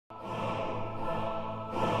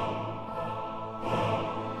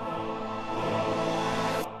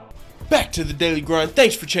back to the Daily Grind.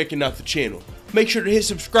 Thanks for checking out the channel. Make sure to hit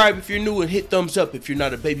subscribe if you're new and hit thumbs up if you're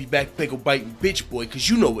not a baby back bagel biting bitch boy, cause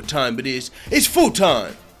you know what time it is. It's full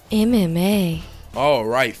time. MMA.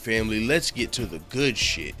 Alright family, let's get to the good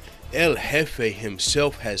shit. El Jefe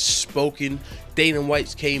himself has spoken. Dana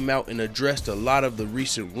White came out and addressed a lot of the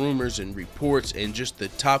recent rumors and reports and just the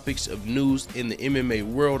topics of news in the MMA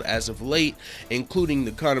world as of late, including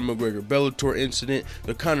the Conor McGregor Bellator incident,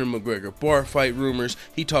 the Conor McGregor bar fight rumors.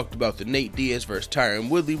 He talked about the Nate Diaz versus Tyron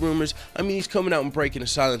Woodley rumors. I mean, he's coming out and breaking the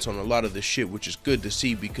silence on a lot of this shit, which is good to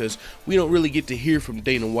see because we don't really get to hear from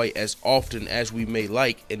Dana White as often as we may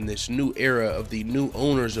like in this new era of the new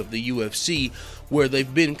owners of the UFC, where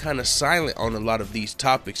they've been kind of silent on a lot of these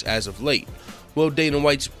topics as of late. Well, Dana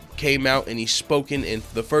White came out and he's spoken, and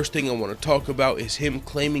the first thing I want to talk about is him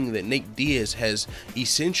claiming that Nate Diaz has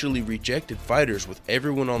essentially rejected fighters with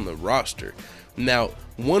everyone on the roster. Now,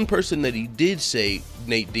 one person that he did say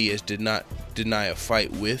Nate Diaz did not deny a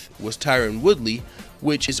fight with was Tyron Woodley,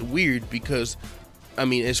 which is weird because, I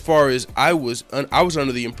mean, as far as I was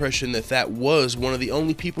under the impression that that was one of the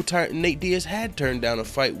only people Nate Diaz had turned down a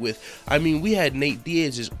fight with. I mean, we had Nate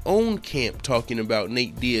Diaz's own camp talking about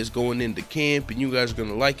Nate Diaz going into camp and you guys are going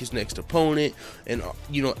to like his next opponent. And,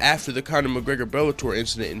 you know, after the Conor McGregor Bellator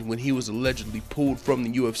incident and when he was allegedly pulled from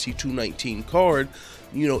the UFC 219 card,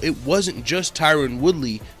 you know, it wasn't just Tyron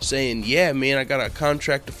Woodley saying, yeah, man, I got a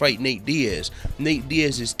contract to fight Nate Diaz. Nate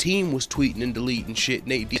Diaz's team was tweeting and deleting shit.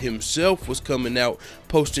 Nate Diaz himself was coming out,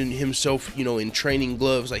 posting himself, you know, in training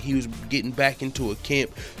gloves, like he was getting back into a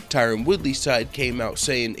camp. Tyron Woodley's side came out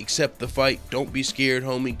saying, accept the fight, don't be scared,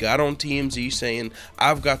 homie. Got on TMZ saying,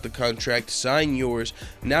 I've got the contract, sign yours.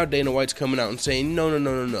 Now Dana White's coming out and saying,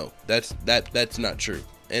 no, that's not true.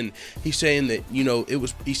 And he's saying that, you know, it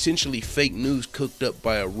was essentially fake news cooked up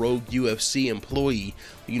by a rogue UFC employee.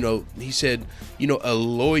 You know, he said, you know, a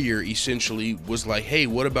lawyer essentially was like, hey,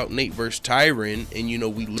 what about Nate versus Tyron? And, you know,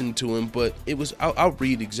 we listened to him, but it was, I'll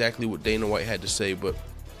read exactly what Dana White had to say, but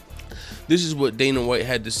this is what Dana White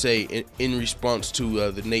had to say in response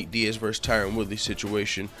to the Nate Diaz versus Tyron Woodley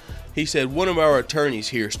situation. He said, one of our attorneys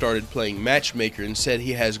here started playing matchmaker and said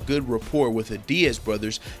he has good rapport with the Diaz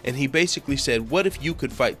brothers, and he basically said, what if you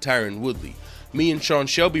could fight Tyron Woodley? Me and Sean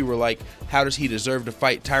Shelby were like, how does he deserve to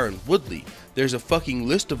fight Tyron Woodley? There's a fucking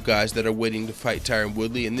list of guys that are waiting to fight Tyron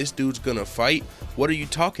Woodley, and this dude's gonna fight? What are you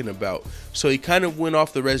talking about? So he kind of went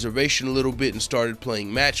off the reservation a little bit and started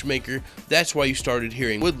playing matchmaker. That's why you started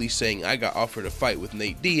hearing Woodley saying, I got offered a fight with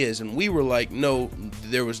Nate Diaz, and we were like, no,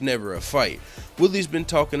 there was never a fight. Woodley's been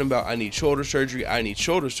talking about, I need shoulder surgery,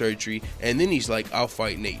 and then he's like, I'll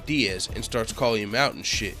fight Nate Diaz, and starts calling him out and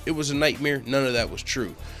shit. It was a nightmare. None of that was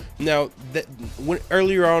true. Now,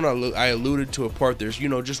 earlier on, I alluded to a part. There's, you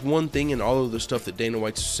know, just one thing in all of the stuff that Dana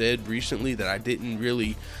White said recently that I didn't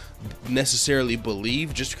really necessarily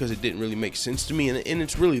believe, just because it didn't really make sense to me, and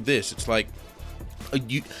it's really this. It's like,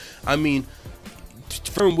 I mean,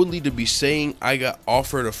 for Woodley to be saying, I got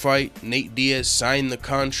offered a fight, Nate Diaz signed the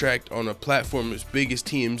contract on a platform as big as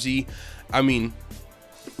TMZ. I mean,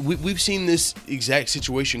 we've seen this exact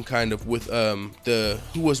situation kind of with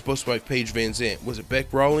who was supposed to fight Paige Van Zandt. Was it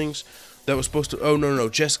Beck Rawlings that was supposed to? Oh no,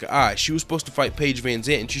 Jessica Eye. She was supposed to fight Paige Van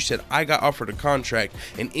Zandt, and she said, I got offered a contract.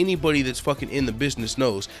 And anybody that's fucking in the business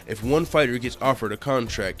knows if one fighter gets offered a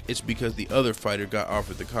contract, it's because the other fighter got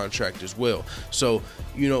offered the contract as well. So,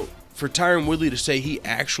 you know, for Tyron Woodley to say he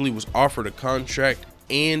actually was offered a contract,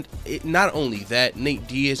 and not only that, Nate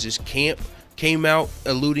Diaz's camp came out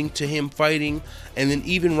alluding to him fighting, and then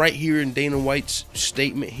even right here in Dana White's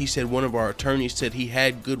statement, he said one of our attorneys said he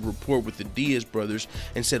had good rapport with the Diaz brothers,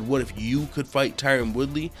 and said, what if you could fight Tyron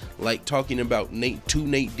Woodley, like talking about Nate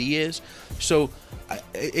Diaz. So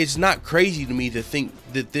it's not crazy to me to think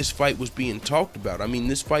that this fight was being talked about. I mean,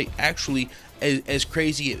 this fight actually, as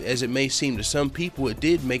crazy as it may seem to some people, it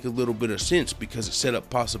did make a little bit of sense because it set up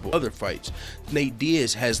possible other fights. Nate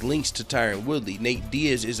Diaz has links to Tyron Woodley. Nate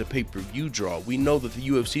Diaz is a pay-per-view draw. We know that the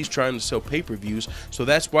UFC is trying to sell pay-per-views, so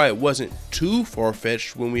that's why it wasn't too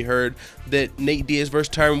far-fetched when we heard that Nate Diaz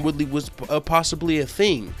versus Tyron Woodley was possibly a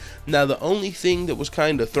thing. Now, the only thing that was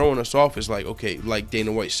kind of throwing us off is like, okay, like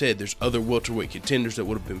Dana White said, there's other welterweight contenders that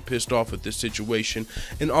would have been pissed off at this situation,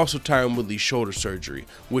 and also Tyron Woodley's shoulder surgery,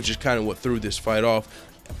 which is kind of what threw this fight off.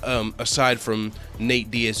 Aside from Nate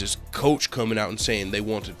Diaz's coach coming out and saying they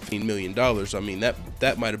wanted $15 million, I mean,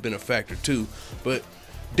 that might have been a factor too. But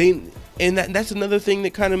that's another thing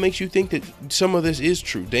that kind of makes you think that some of this is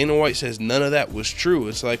true. Dana White says none of that was true.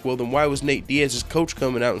 It's like, well, then why was Nate Diaz's coach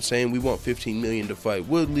coming out and saying we want $15 million to fight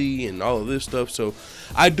Woodley and all of this stuff? So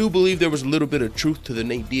I do believe there was a little bit of truth to the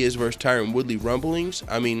Nate Diaz versus Tyron Woodley rumblings.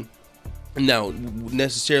 I mean, Now,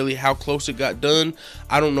 necessarily how close it got done,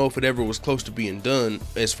 I don't know if it ever was close to being done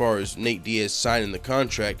as far as Nate Diaz signing the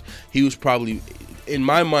contract. He was probably, in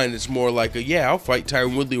my mind, it's more like a, yeah, I'll fight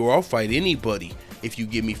Tyron Woodley or I'll fight anybody if you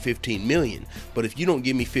give me 15 million. But if you don't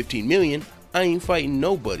give me 15 million, I ain't fighting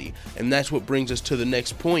nobody. And that's what brings us to the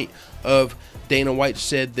next point of Dana White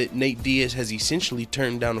said that Nate Diaz has essentially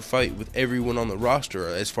turned down a fight with everyone on the roster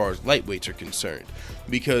as far as lightweights are concerned.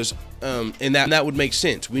 Because, and that would make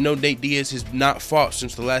sense. We know Nate Diaz has not fought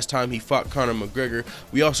since the last time he fought Conor McGregor.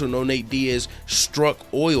 We also know Nate Diaz struck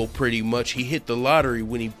oil pretty much. He hit the lottery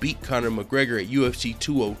when he beat Conor McGregor at UFC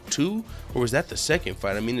 202. Or was that the second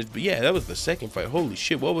fight? I mean, yeah, that was the second fight. Holy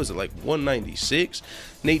shit, what was it, like 196?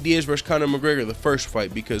 Nate Diaz versus Conor McGregor, the first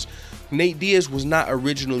fight, because Nate Diaz was not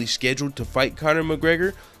originally scheduled to fight Conor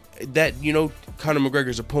McGregor. That, you know, Conor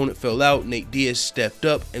McGregor's opponent fell out, Nate Diaz stepped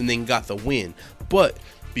up and then got the win. But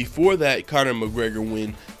before that Conor McGregor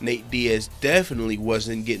win, Nate Diaz definitely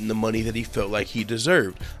wasn't getting the money that he felt like he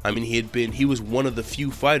deserved. I mean, he was one of the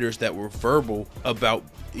few fighters that were verbal about,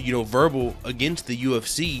 you know, verbal against the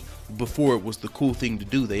UFC before it was the cool thing to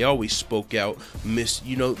do. They always spoke out,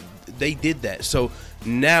 you know, they did that. So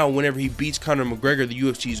now whenever he beats Conor McGregor, the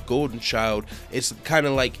UFC's golden child, it's kind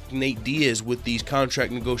of like Nate Diaz with these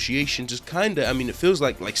contract negotiations is kind of, I mean, it feels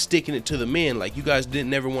like sticking it to the man. Like, you guys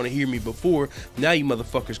didn't ever want to hear me before, now you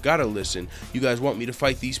motherfuckers gotta listen. You guys want me to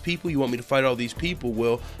fight these people, you want me to fight all these people.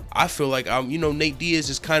 Well, I feel like you know, Nate Diaz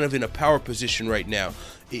is kind of in a power position right now.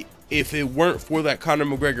 If it weren't for that Conor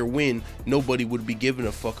McGregor win, nobody would be giving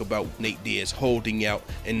a fuck about Nate Diaz holding out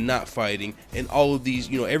and not fighting and all of these,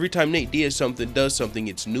 you know, every time Nate Diaz does something,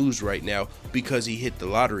 it's news right now because he hit the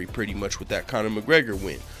lottery pretty much with that Conor McGregor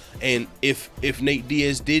win. And if Nate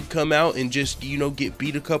Diaz did come out and just, you know, get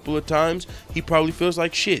beat a couple of times, he probably feels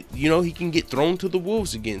like shit. You know, he can get thrown to the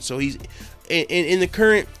wolves again. So he's in the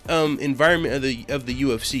current environment of the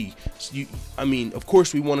UFC. I mean, of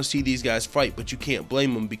course we want to see these guys fight, but you can't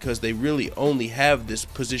blame them because they really only have this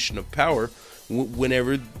position of power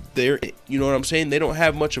whenever they're, you know what I'm saying? They don't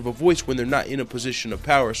have much of a voice when they're not in a position of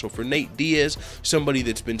power. So for Nate Diaz, somebody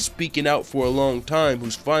that's been speaking out for a long time,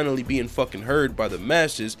 who's finally being fucking heard by the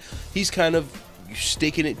masses, he's kind of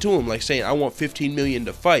sticking it to him, like saying, I want 15 million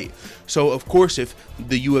to fight. So of course, if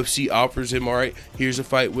the UFC offers him, all right, here's a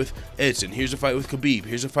fight with Edson, here's a fight with Khabib,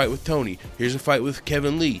 here's a fight with Tony, here's a fight with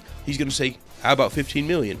Kevin Lee, he's gonna say, how about 15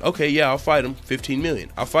 million? Okay, yeah, I'll fight him. 15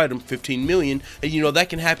 million. I'll fight him. 15 million. And you know, that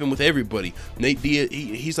can happen with everybody. Nate Diaz,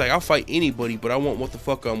 he's like, I'll fight anybody, but I want what the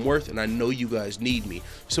fuck I'm worth, and I know you guys need me.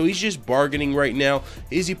 So he's just bargaining right now.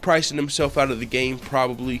 Is he pricing himself out of the game?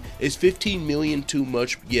 Probably. Is 15 million too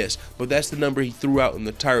much? Yes, but that's the number he threw out in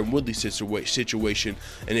the Tyron Woodley situation.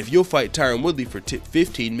 And if you'll fight Tyron Woodley for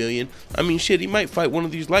 15 million, I mean, shit, he might fight one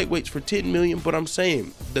of these lightweights for 10 million, but I'm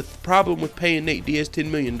saying the problem with paying Nate Diaz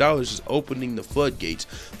 $10 million is opening the floodgates.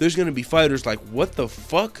 There's going to be fighters like, what the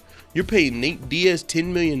fuck? You're paying Nate Diaz $10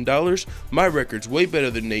 million? My record's way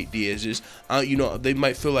better than Nate Diaz's. You know, they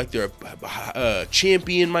might feel like they're a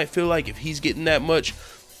champion, might feel like if he's getting that much.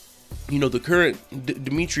 You know, the current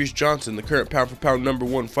Demetrius Johnson, the current pound-for-pound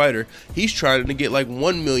 #1 fighter, he's trying to get like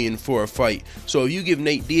 1 million for a fight. So if you give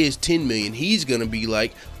Nate Diaz 10 million, he's gonna be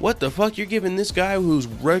like, what the fuck? You're giving this guy whose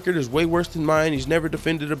record is way worse than mine, he's never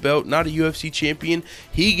defended a belt, not a UFC champion,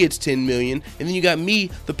 he gets 10 million, and then you got me,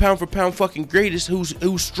 the pound-for-pound fucking greatest, who's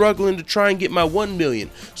struggling to try and get my 1 million.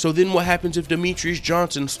 So then what happens if Demetrius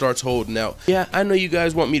Johnson starts holding out? Yeah, I know you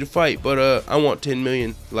guys want me to fight, but I want 10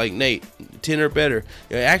 million like Nate. 10 or better.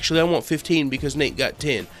 Actually, I want 15 because Nate got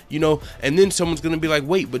 10. You know, and then someone's going to be like,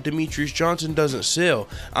 wait, but Demetrius Johnson doesn't sell.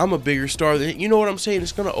 I'm a bigger star than, you know what I'm saying?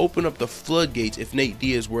 It's going to open up the floodgates if Nate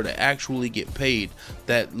Diaz were to actually get paid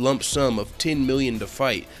that lump sum of 10 million to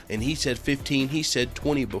fight. And he said 15, he said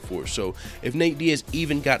 20 before. So if Nate Diaz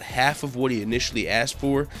even got half of what he initially asked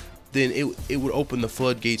for, then it would open the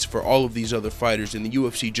floodgates for all of these other fighters, and the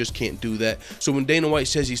UFC just can't do that. So when Dana White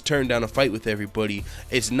says he's turned down a fight with everybody,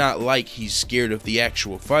 it's not like he's scared of the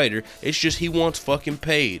actual fighter, it's just he wants fucking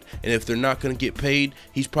paid. And if they're not going to get paid,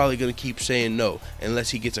 he's probably going to keep saying no,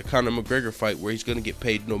 unless he gets a Conor McGregor fight where he's going to get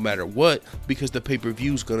paid no matter what, because the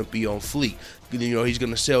pay-per-view is going to be on fleek. You know, he's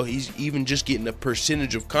going to sell, he's even just getting a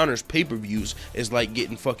percentage of Conor's pay-per-views is like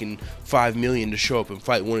getting fucking 5 million to show up and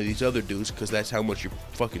fight one of these other dudes, because that's how much your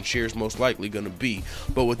fucking share is most likely going to be.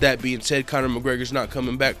 But with that being said, Conor McGregor's not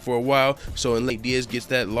coming back for a while, so unless Diaz gets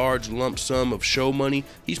that large lump sum of show money,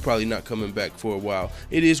 he's probably not coming back for a while.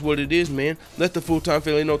 It is what it is, man. Let the full-time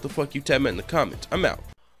family know what the fuck you tap at in the comments. I'm out.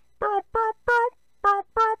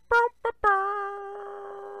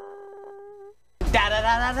 Da da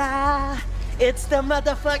da da da. It's the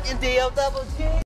motherfucking D-O-double-G.